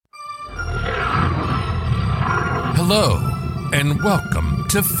Hello, and welcome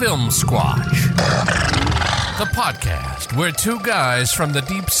to Filmsquatch, the podcast where two guys from the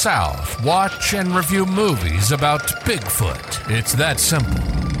Deep South watch and review movies about Bigfoot. It's that simple.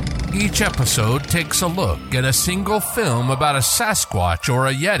 Each episode takes a look at a single film about a Sasquatch or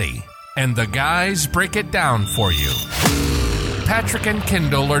a Yeti, and the guys break it down for you. Patrick and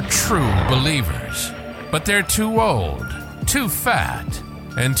Kendall are true believers, but they're too old, too fat,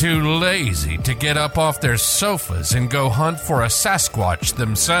 and too lazy to get up off their sofas and go hunt for a Sasquatch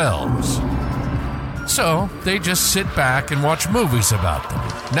themselves. So they just sit back and watch movies about them.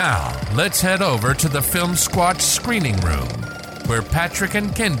 Now, let's head over to the Filmsquatch screening room, where Patrick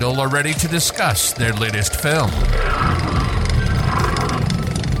and Kendall are ready to discuss their latest film.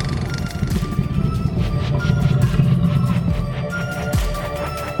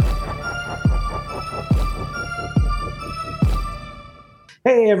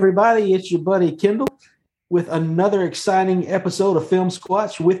 Hey everybody, it's your buddy Kendall with another exciting episode of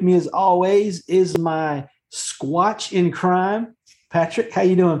Filmsquatch. With me as always is my Squatch in crime, Patrick. How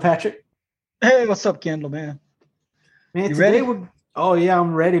you doing, Patrick? Hey, what's up, Kendall, man? Man, you today ready?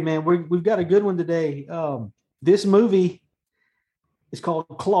 I'm ready, man. We've got a good one today. This movie is called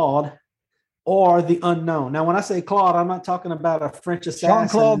Claude or The Unknown. Now, when I say Claude, I'm not talking about a French assassin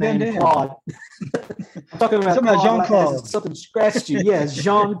Jean-Claude named Van Damme. Claude. I'm talking about Jean-Claude. Like something scratched you. Yes,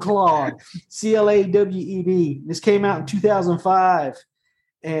 Jean-Claude, Clawed. This came out in 2005.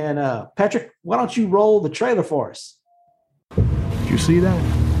 And Patrick, why don't you roll the trailer for us? Did you see that?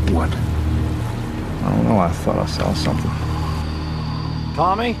 What? I don't know. I thought I saw something.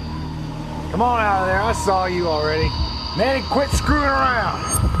 Tommy? Come on out of there. I saw you already. Manny, quit screwing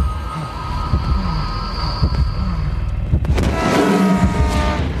around.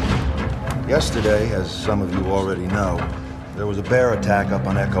 Yesterday, as some of you already know, there was a bear attack up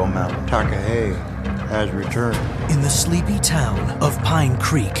on Echo Mountain. Takahae has returned. In the sleepy town of Pine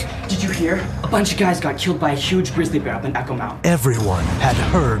Creek, Did you hear? A bunch of guys got killed by a huge grizzly bear up in Echo Mountain. everyone had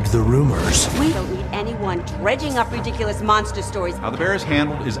heard the rumors. We don't need anyone dredging up ridiculous monster stories. How the bear is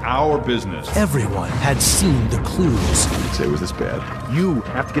handled is our business. Everyone had seen the clues. Didn't say it was this bad. You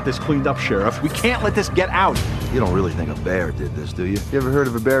have to get this cleaned up, Sheriff. We can't let this get out. You don't really think a bear did this, do you? You ever heard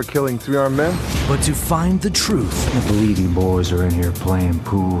of a bear killing 3-armed men? But to find the truth, I believe you boys are in here playing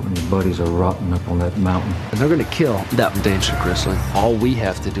pool and your buddies are rotting up on that mountain. And they're gonna kill that endangered grizzly. All we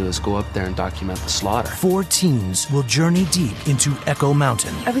have to do is go up there and document the slaughter. 4 teens will journey deep into Echo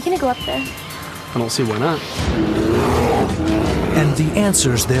Mountain. Are we gonna go up there? I don't see why not. And the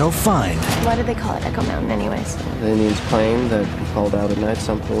answers they'll find Why do they call it Echo Mountain anyways? The Indians claim that if you called out at night,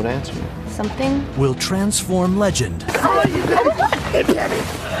 something would answer you. Something? will transform legend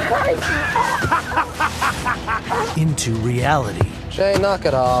into reality. Jay, knock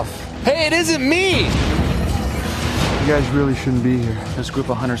it off. Hey, it isn't me! You guys really shouldn't be here. There's a group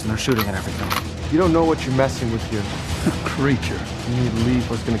of hunters and they're shooting at everything. You don't know what you're messing with here. Creature. You need to leave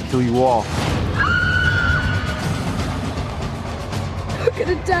or it's gonna kill you all. We're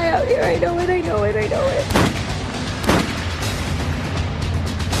gonna die out here. I know it. We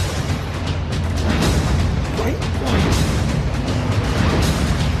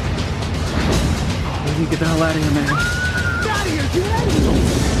need to get the hell out of here, man.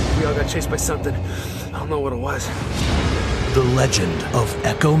 We all got chased by something. I don't know what it was. The legend of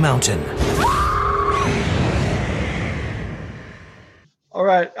Echo Mountain. All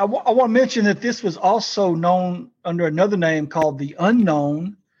right. I want to mention that this was also known under another name called The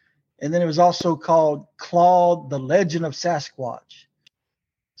Unknown. And then it was also called Claude, the Legend of Sasquatch.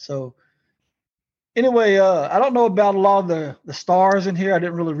 So anyway, I don't know about a lot of the stars in here. I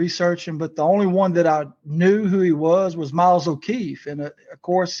didn't really research him, but the only one that I knew who he was Miles O'Keefe. And of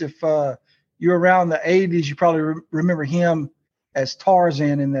course, if you're around the 80s, you probably remember him as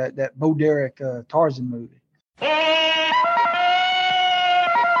Tarzan in that Bo Derek Tarzan movie.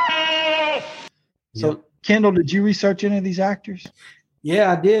 So, Kendall, did you research any of these actors?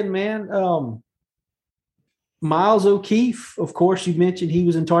 Yeah, I did, man. Miles O'Keefe, of course, you mentioned he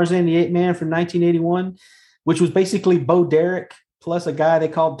was in Tarzan the Ape Man from 1981, which was basically Bo Derek plus a guy they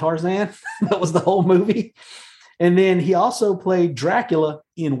called Tarzan. That was the whole movie. And then he also played Dracula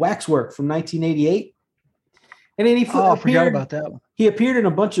in Waxwork from 1988. And then I forgot about that one. He appeared in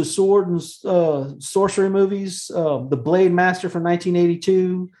a bunch of sword and sorcery movies. The Blade Master from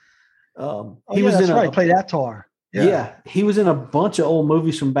 1982. He played Atar. Yeah, he was in a bunch of old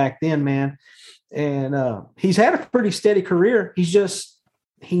movies from back then, man. And he's had a pretty steady career. He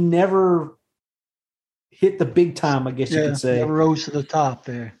never hit the big time, I guess you could say. Never rose to the top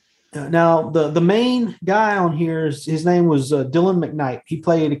there. Now, the main guy on here, his name was Dylan McKnight. He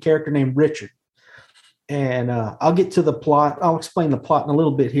played a character named Richard. And I'll get to the plot. I'll explain the plot in a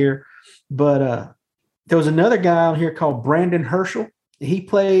little bit here. But there was another guy on here called Brandon Herschel. He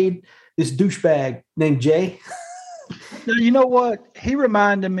played this douchebag named Jay. Now, you know what? He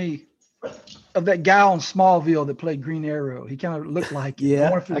reminded me of that guy on Smallville that played Green Arrow. He kind of looked like him.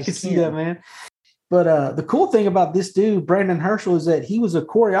 Yeah, I can see that, man. But the cool thing about this dude, Brandon Herschel, is that he was a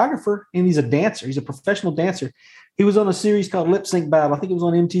choreographer and he's a dancer. He's a professional dancer. He was on a series called Lip Sync Battle. I think it was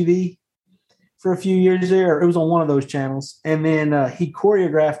on MTV for a few years there. Or it was on one of those channels. And then he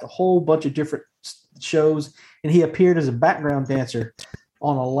choreographed a whole bunch of different shows, and he appeared as a background dancer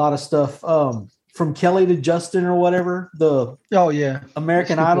on a lot of stuff. From Kelly to Justin or whatever, the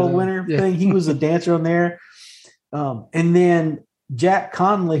American Idol winner thing. He was a dancer on there. And then Jack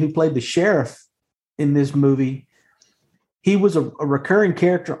Conley, who played the sheriff in this movie, he was a recurring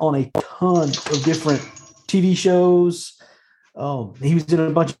character on a ton of different TV shows. He was in a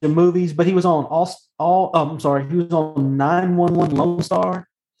bunch of movies, but he was on he was on 911 Lone Star,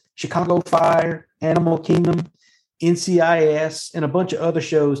 Chicago Fire, Animal Kingdom, NCIS, and a bunch of other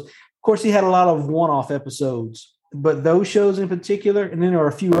shows. Of course, he had a lot of one-off episodes, but those shows in particular, and then there are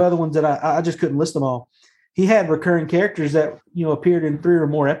a few other ones that I just couldn't list them all. He had recurring characters that, appeared in 3 or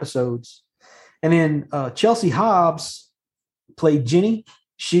more episodes. And then Chelsea Hobbs played Jenny.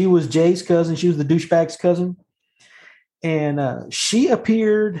 She was Jay's cousin. She was the douchebag's cousin. And she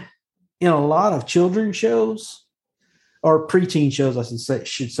appeared in a lot of children's shows, or preteen shows, I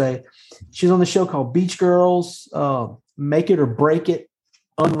should say. She's on the show called Beach Girls, Make It or Break It,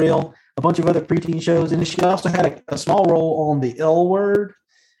 Unreal, a bunch of other preteen shows. And she also had a small role on The L Word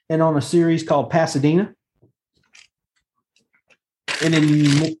and on a series called Pasadena.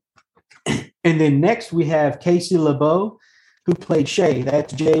 And then next we have Casey LeBeau, who played Shay.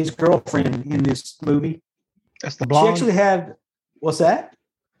 That's Jay's girlfriend in this movie. That's the blonde? She actually had, what's that?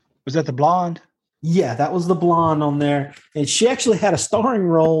 Was that the blonde? Yeah, that was the blonde on there. And she actually had a starring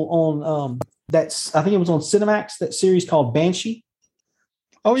role on I think it was on Cinemax, that series called Banshee.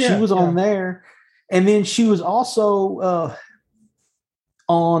 Oh, yeah. She was on there. And then she was also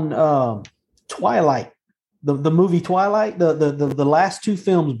on Twilight, the movie Twilight, the last 2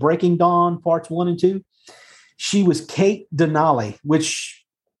 films, Breaking Dawn, parts 1 and 2. She was Kate Denali, which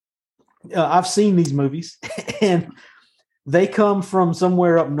I've seen these movies, and they come from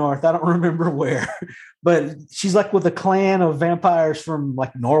somewhere up north. I don't remember where, but she's like with a clan of vampires from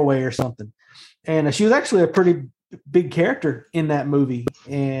like Norway or something. And she was actually a pretty big character in that movie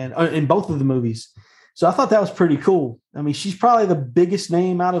and in both of the movies. So I thought that was pretty cool. I mean, she's probably the biggest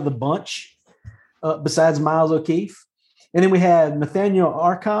name out of the bunch besides Miles O'Keefe. And then we had Nathaniel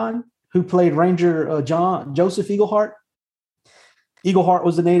Archon, who played Ranger Joseph Eagleheart. Eagleheart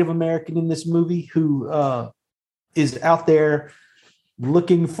was a Native American in this movie who is out there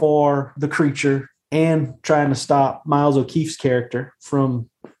looking for the creature and trying to stop Miles O'Keefe's character from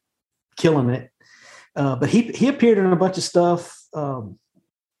killing it. But he appeared in a bunch of stuff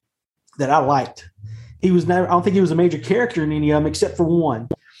that I liked. I don't think he was a major character in any of them except for one.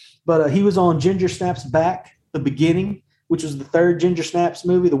 But he was on Ginger Snaps Back, The Beginning, which was the 3rd Ginger Snaps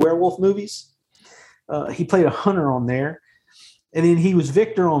movie, the werewolf movies. He played a hunter on there. And then he was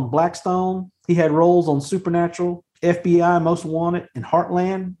Victor on Blackstone. He had roles on Supernatural, FBI, Most Wanted, and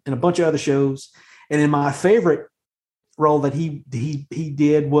Heartland, and a bunch of other shows. And then my favorite role that he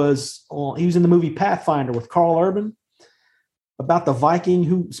did was he was in the movie Pathfinder with Carl Urban, about the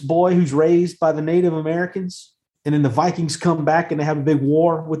Viking boy who's raised by the Native Americans. And then the Vikings come back and they have a big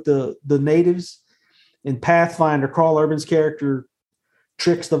war with the natives. In Pathfinder, Carl Urban's character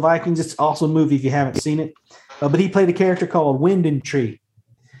tricks the Vikings. It's an awesome movie if you haven't seen it. But he played a character called Wind and Tree.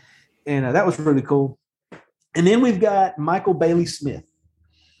 And that was really cool. And then we've got Michael Bailey Smith.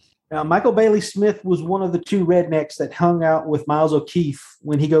 Now, Michael Bailey Smith was one of the 2 rednecks that hung out with Miles O'Keefe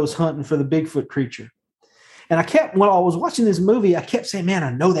when he goes hunting for the Bigfoot creature. And when I was watching this movie, I kept saying, man,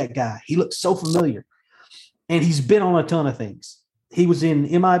 I know that guy. He looks so familiar. And he's been on a ton of things. He was in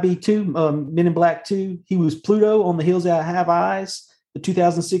MIB 2, Men in Black 2. He was Pluto on The Hills That Have Eyes, the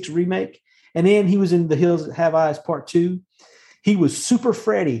 2006 remake. And then he was in The Hills That Have Eyes Part 2. He was Super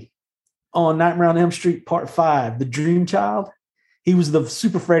Freddy on Nightmare on Elm Street Part 5, The Dream Child. He was the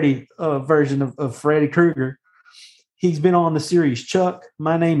Super Freddy version of Freddy Krueger. He's been on the series Chuck,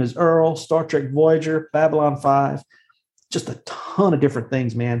 My Name is Earl, Star Trek Voyager, Babylon 5, just a ton of different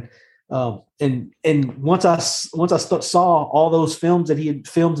things, man. And once I saw all those films and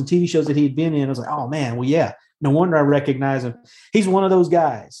TV shows that he had been in, I was like, oh man, well, yeah, no wonder I recognize him. He's one of those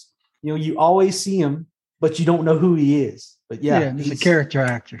guys. You always see him, but you don't know who he is. But yeah, he's a character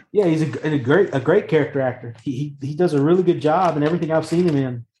actor. Yeah, he's a great character actor. He does a really good job in everything I've seen him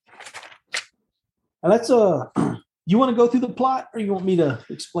in. Let's you want to go through the plot, or you want me to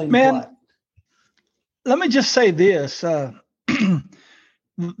explain the plot? Let me just say this. The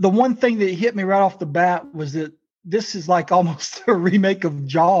one thing that hit me right off the bat was that this is like almost a remake of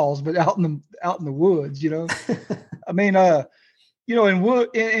Jaws, but out in the woods, you know. I mean, you know,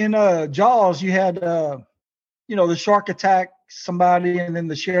 in Jaws, you had you know, the shark attack somebody, and then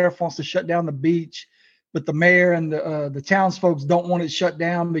the sheriff wants to shut down the beach, but the mayor and the townsfolk don't want it shut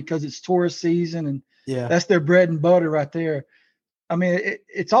down because it's tourist season, and that's their bread and butter right there. I mean,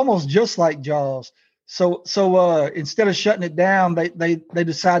 it's almost just like Jaws. So instead of shutting it down, they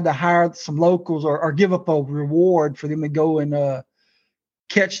decide to hire some locals or give up a reward for them to go and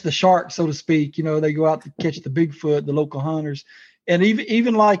catch the shark, so to speak. You know, they go out to catch the Bigfoot, the local hunters. And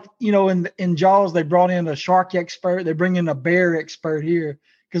even like, you know, in Jaws, they brought in a shark expert. They bring in a bear expert here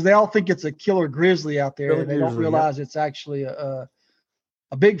because they all think it's a killer grizzly out there. Really, they don't realize it's actually a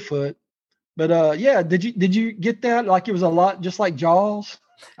Bigfoot. But yeah, did you get that? Like it was a lot just like Jaws?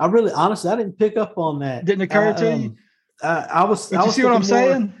 Honestly, I didn't pick up on that. Didn't occur to you? I was. You see what I'm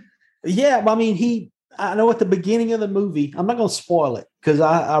saying? Yeah, I mean, I know at the beginning of the movie, I'm not going to spoil it because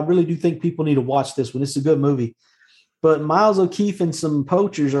I really do think people need to watch this one. It's a good movie. But Miles O'Keefe and some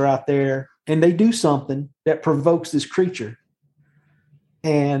poachers are out there, and they do something that provokes this creature.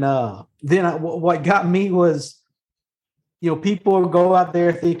 And then what got me was, you know, people go out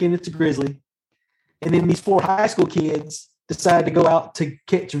there thinking it's a grizzly, and then these 4 high school kids decide to go out to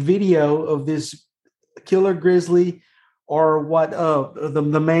catch video of this killer grizzly, or what the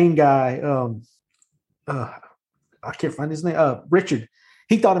main guy, I can't find his name, Richard.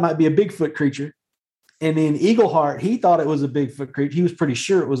 He thought it might be a Bigfoot creature. And then Eagleheart, he thought it was a Bigfoot creature. He was pretty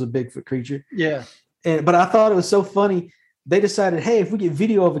sure it was a Bigfoot creature. Yeah. But I thought it was so funny. They decided, hey, if we get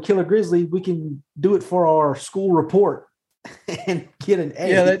video of a killer grizzly, we can do it for our school report and get an A.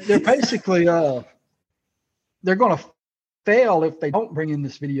 Yeah, they're basically they're going to fail if they don't bring in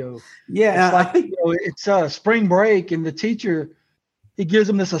this video. Yeah, it's like, I think, you know, it's spring break, and the teacher, he gives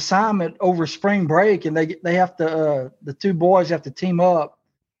them this assignment over spring break, and they have to the 2 boys have to team up.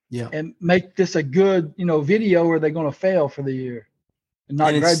 Yeah, and make this a good, you know, video, or they're going to fail for the year and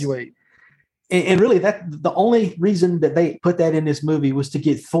not graduate. And really, that the only reason that they put that in this movie was to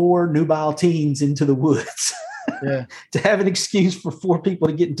get 4 nubile teens into the woods. Yeah, to have an excuse for 4 people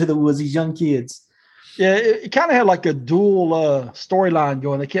to get into the woods, these young kids. Yeah, it kind of had like a dual storyline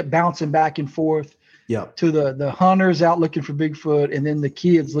going. They kept bouncing back and forth. Yeah, to the hunters out looking for Bigfoot, and then the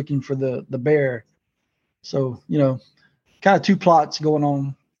kids looking for the bear. So, you know, kind of 2 plots going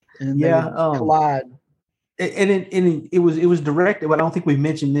on. And collide. And it was directed, but I don't think we've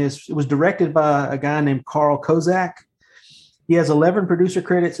mentioned this. It was directed by a guy named Carl Kozak. He has 11 producer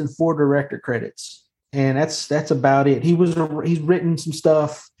credits and 4 director credits, and that's about it. He's written some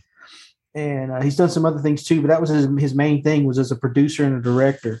stuff, and he's done some other things too. But that was his main thing, was as a producer and a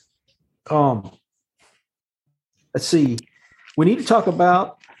director. Let's see. We need to talk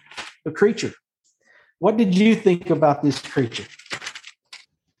about the creature. What did you think about this creature?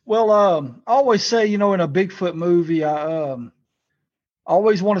 Well, I always say, you know, in a Bigfoot movie, I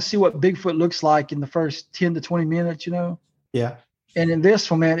always want to see what Bigfoot looks like in the first 10 to 20 minutes, you know? Yeah. And in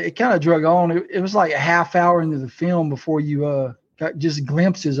this one, man, it kind of drug on. It was like a half hour into the film before you got just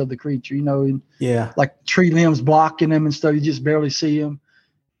glimpses of the creature, you know? And like tree limbs blocking him and stuff. You just barely see him,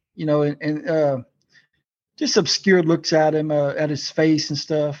 you know, and just obscured looks at him, at his face and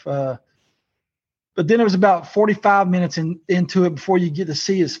stuff. But then it was about 45 minutes into it before you get to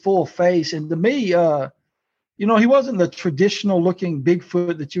see his full face. And to me, you know, he wasn't the traditional looking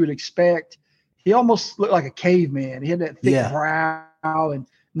Bigfoot that you would expect. He almost looked like a caveman. He had that thick brow and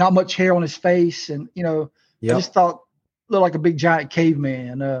not much hair on his face. And, you know, I just thought looked like a big giant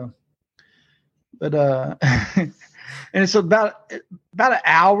caveman. And it's about an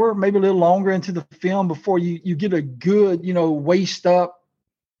hour, maybe a little longer into the film before you get a good, you know, waist up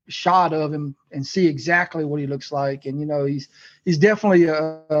shot of him and see exactly what he looks like. And, you know, he's definitely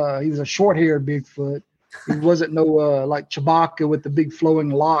he was a short-haired Bigfoot. He wasn't no like Chewbacca with the big flowing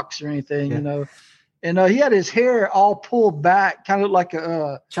locks or anything, you know. And he had his hair all pulled back, kind of like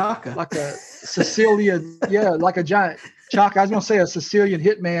a Chaka, like a Sicilian, like a giant Chaka. I was gonna say a Sicilian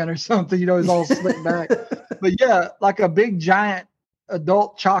hitman or something, you know. He's all slicked back, but yeah, like a big giant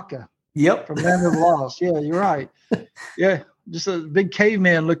adult Chaka. Yep, from Land of the Lost. Yeah, you're right. Yeah. Just a big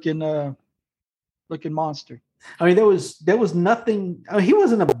caveman looking monster. I mean, there was nothing. I mean, he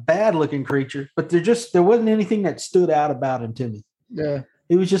wasn't a bad looking creature, but there wasn't anything that stood out about him to me. Yeah,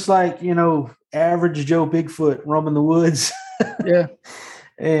 he was just like, you know, average Joe Bigfoot roaming the woods. Yeah,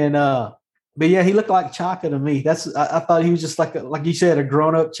 and but yeah, he looked like Chaka to me. I thought he was just like you said, a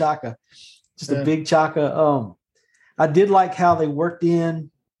grown up Chaka. just a big chaka. I did like how they worked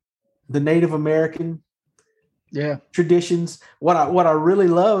in the Native American traditions. What I really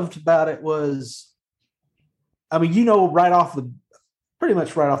loved about it was, I mean, you know, pretty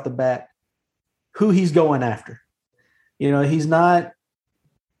much right off the bat, who he's going after. You know, he's not,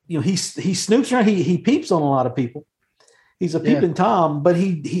 you know, he snoops around, he peeps on a lot of people. He's a peeping Tom, but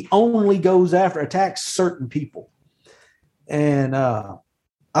he only goes after, attacks certain people. And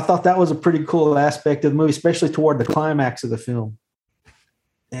I thought that was a pretty cool aspect of the movie, especially toward the climax of the film.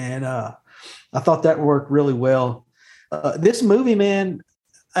 And I thought that worked really well. This movie, man,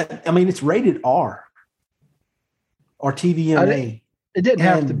 I mean, it's rated R or TVMA. It didn't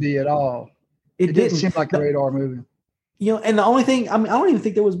have to be at all. It didn't seem like a rated R movie. You know, and the only thing, I mean, I don't even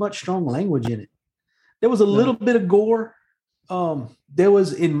think there was much strong language in it. There was a little bit of gore. There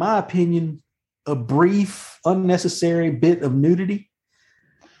was, in my opinion, a brief, unnecessary bit of nudity.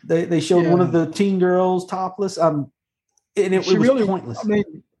 They showed one of the teen girls topless. And it was really pointless. I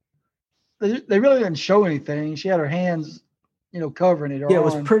mean, they really didn't show anything. She had her hands, you know, covering it. It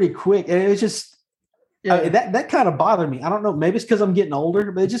was pretty quick. And it was just that kind of bothered me. I don't know. Maybe it's because I'm getting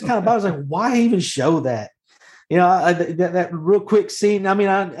older, but it just kind of bothers. Like, why even show that? You know, that real quick scene. I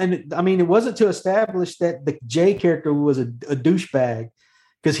mean, it wasn't to establish that the Jay character was a douchebag,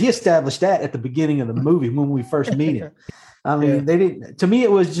 because he established that at the beginning of the movie when we first meet him. I mean, they didn't. To me,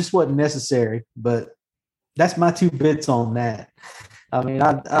 it was just wasn't necessary. But that's my 2 bits on that. I mean,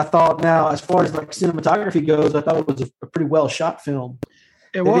 I thought, now as far as like cinematography goes, I thought it was a pretty well shot film.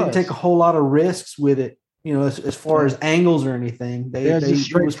 They didn't take a whole lot of risks with it, you know, as far as angles or anything. It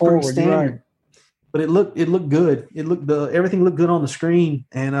was pretty standard. Right. But it looked good. Everything looked good on the screen.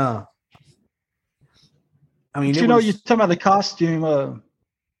 And I mean, you're talking about the costume.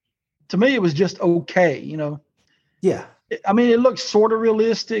 To me, it was just okay, you know. Yeah. I mean, it looks sort of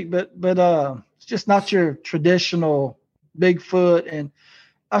realistic, but it's just not your traditional Bigfoot. And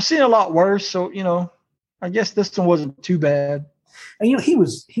I've seen a lot worse, so, you know, I guess this one wasn't too bad. And you know, he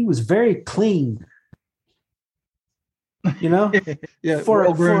was very clean. You know, for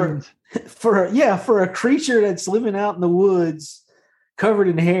a creature that's living out in the woods, covered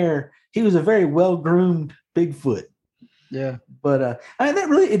in hair, he was a very well groomed Bigfoot. Yeah, but I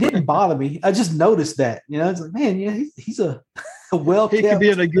mean, it didn't bother me. I just noticed that. You know, it's like, man, he's a well. He could be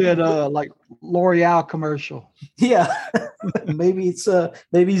in a good like L'Oreal commercial. Yeah, maybe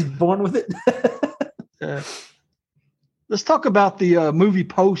he's born with it. Yeah. Let's talk about the movie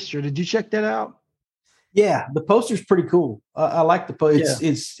poster. Did you check that out? Yeah, the poster's pretty cool. I like the poster.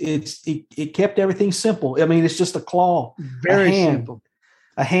 It kept everything simple. I mean, it's just a claw, very simple.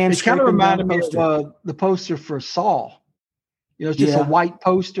 A hand. It kind of reminded me of the poster for Saw. You know, it's just a white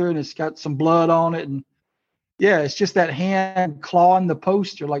poster and it's got some blood on it, and it's just that hand clawing the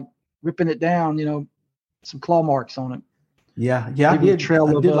poster, like ripping it down. You know, some claw marks on it. Yeah, I did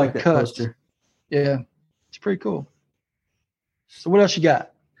like that poster. Yeah, it's pretty cool. So what else you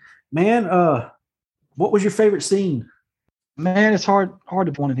got, man? What was your favorite scene? Man, it's hard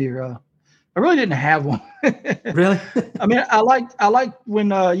to point it here. I really didn't have one. Really? I mean, I liked when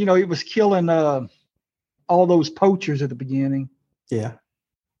you know, it was killing all those poachers at the beginning. Yeah.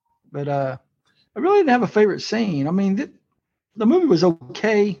 But I really didn't have a favorite scene. I mean, the movie was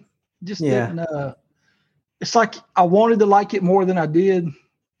okay. Just didn't. It's like I wanted to like it more than I did.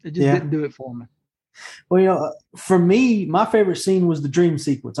 It just didn't do it for me. Well, you know, for me, my favorite scene was the dream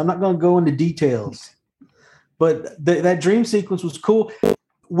sequence. I'm not going to go into details, but that dream sequence was cool.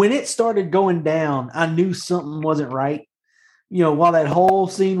 When it started going down, I knew something wasn't right. You know, while that whole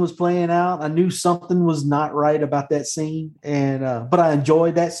scene was playing out, I knew something was not right about that scene. And but I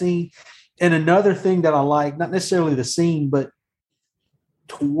enjoyed that scene. And another thing that I like, not necessarily the scene, but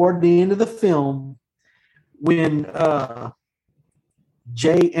toward the end of the film, when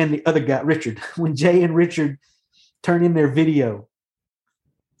Jay and the other guy, Richard, when Jay and Richard turn in their video.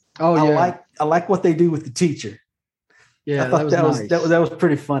 Oh, yeah. I like what they do with the teacher. Yeah, I thought that was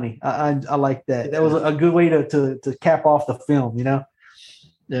pretty funny. I like that. Yeah. That was a good way to cap off the film, you know?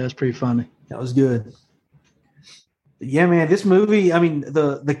 Yeah, it's pretty funny. That was good. Yeah, man, this movie, I mean,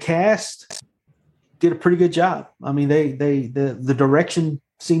 the cast did a pretty good job. I mean, the direction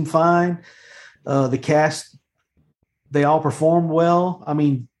seemed fine. The cast, they all performed well. I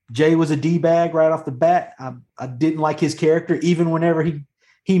mean, Jay was a D-bag right off the bat. I didn't like his character, even whenever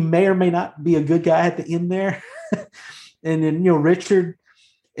he may or may not be a good guy at the end there. And then, you know, Richard,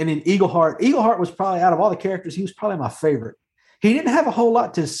 and then Eagleheart. Eagleheart was probably, out of all the characters, he was probably my favorite. He didn't have a whole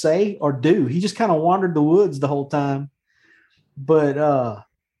lot to say or do. He just kind of wandered the woods the whole time. But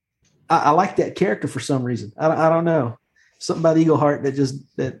I like that character for some reason. I don't know. Something about Eagleheart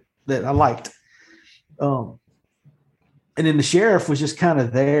that that I liked. And then the sheriff was just kind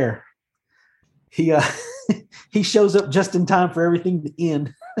of there. He he shows up just in time for everything to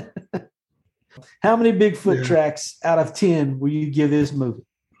end. How many Bigfoot tracks out of 10 will you give this movie?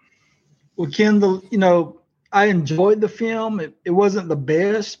 Well, Kendall, you know, I enjoyed the film. It wasn't the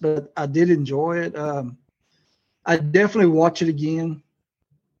best, but I did enjoy it. I definitely watch it again,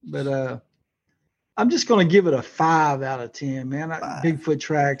 but I'm just going to give it a 5 out of 10, man. Bigfoot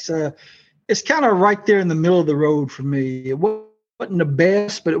tracks. It's kind of right there in the middle of the road for me. It wasn't the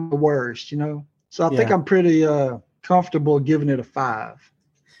best, but it was the worst, you know? So I think I'm pretty comfortable giving it a 5.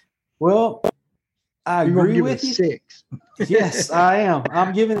 Well, I agree with you. 6. Yes, I am.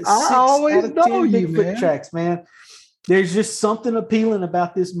 I'm giving it 6 out of 10 Bigfoot tracks, man. There's just something appealing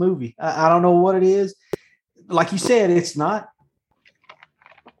about this movie. I don't know what it is. Like you said, it's not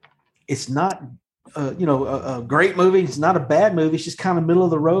a great movie. It's not a bad movie. It's just kind of middle of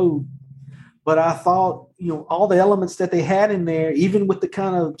the road. But I thought, all the elements that they had in there, even with the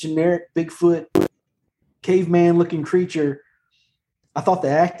kind of generic Bigfoot caveman looking creature, I thought the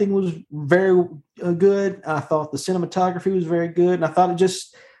acting was very good. I thought the cinematography was very good. And I thought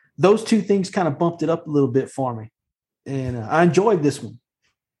those two things kind of bumped it up a little bit for me. And I enjoyed this one.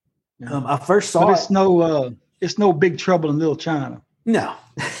 I first saw it. It's no Big Trouble in Little China. No.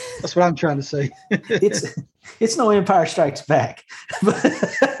 That's what I'm trying to say. It's no Empire Strikes Back.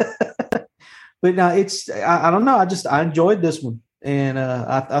 But no, I don't know. I enjoyed this one. And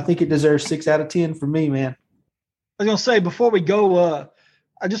I think it deserves 6 out of 10 for me, man. I was going to say, before we go,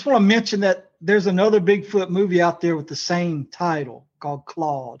 I just want to mention that there's another Bigfoot movie out there with the same title called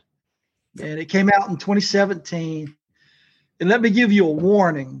Claude. And it came out in 2017. And let me give you a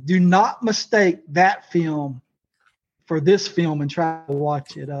warning. Do not mistake that film for this film and try to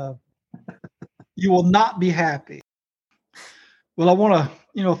watch it. You will not be happy. Well, I want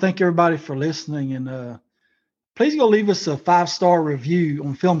to, thank everybody for listening. And please go leave us a 5-star review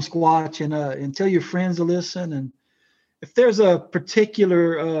on Filmsquatch and tell your friends to listen. And if there's a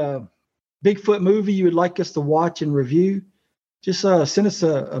particular Bigfoot movie you would like us to watch and review, just send us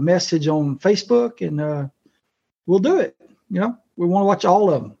a message on Facebook and we'll do it. We want to watch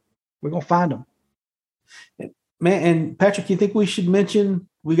all of them. We're going to find them. Man, and Patrick, you think we should mention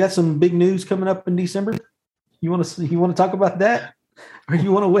we got some big news coming up in December? You want to talk about that, or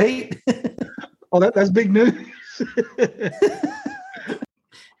you want to wait? Oh, that's big news.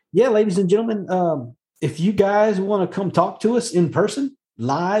 Yeah, ladies and gentlemen, if you guys want to come talk to us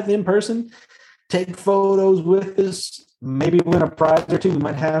live in person, take photos with us, maybe win a prize or two. We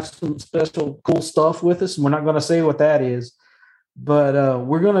might have some special cool stuff with us. We're not going to say what that is, but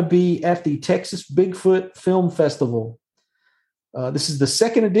we're going to be at the Texas Bigfoot Film Festival. This is the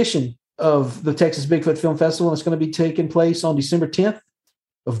second edition of the Texas Bigfoot Film Festival. It's going to be taking place on December 10th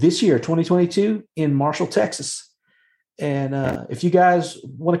of this year, 2022, in Marshall, Texas. And if you guys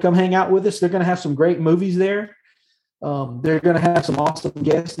want to come hang out with us, they're going to have some great movies there. They're going to have some awesome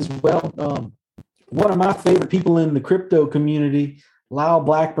guests as well. One of my favorite people in the crypto community, Lyle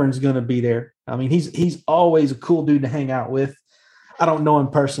Blackburn's going to be there. I mean, he's always a cool dude to hang out with. I don't know him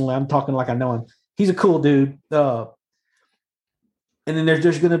personally. I'm talking like I know him. He's a cool dude. And then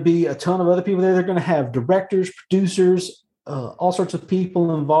there's going to be a ton of other people there. They're going to have directors, producers, all sorts of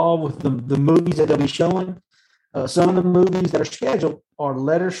people involved with the movies that they'll be showing. Some of the movies that are scheduled are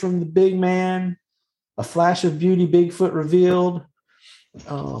Letters from the Big Man, A Flash of Beauty, Bigfoot Revealed,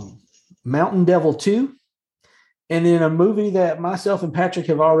 Mountain Devil 2, and then a movie that myself and Patrick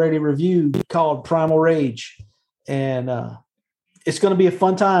have already reviewed called Primal Rage. And it's going to be a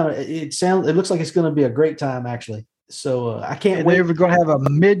fun time. It looks like it's going to be a great time, actually. So I can't wait. We're going to have a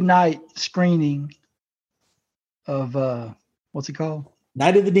midnight screening of what's it called?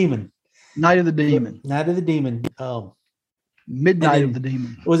 Night of the Demon. Night of the Demon. Night of the Demon. Midnight of the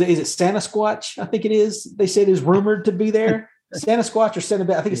Demon. Is it Santa Squatch? I think it is. They said is rumored to be there. Santa Squatch or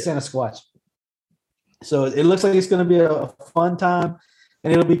Santa? I think it's Santa Squatch. So it looks like it's going to be a fun time,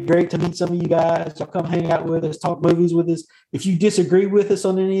 and it'll be great to meet some of you guys. Y'all come hang out with us, talk movies with us. If you disagree with us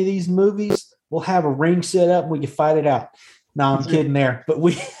on any of these movies, we'll have a ring set up and we can fight it out. No, I'm kidding there, but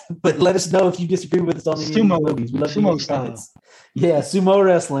let us know if you disagree with us on any of these movies. We love sumo style. Yeah, sumo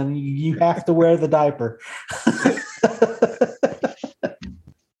wrestling. You have to wear the diaper.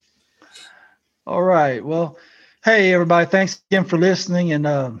 All right. Well, hey, everybody. Thanks again for listening.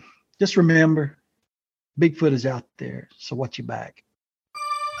 And just remember, Bigfoot is out there. So watch your back.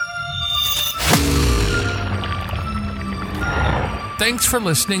 Thanks for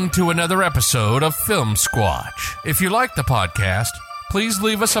listening to another episode of Filmsquatch. If you like the podcast, please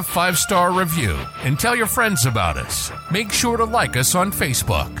leave us a 5-star review and tell your friends about us. Make sure to like us on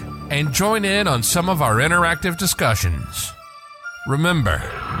Facebook. and join in on some of our interactive discussions. Remember,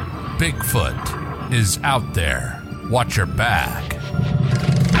 Bigfoot is out there. Watch your back.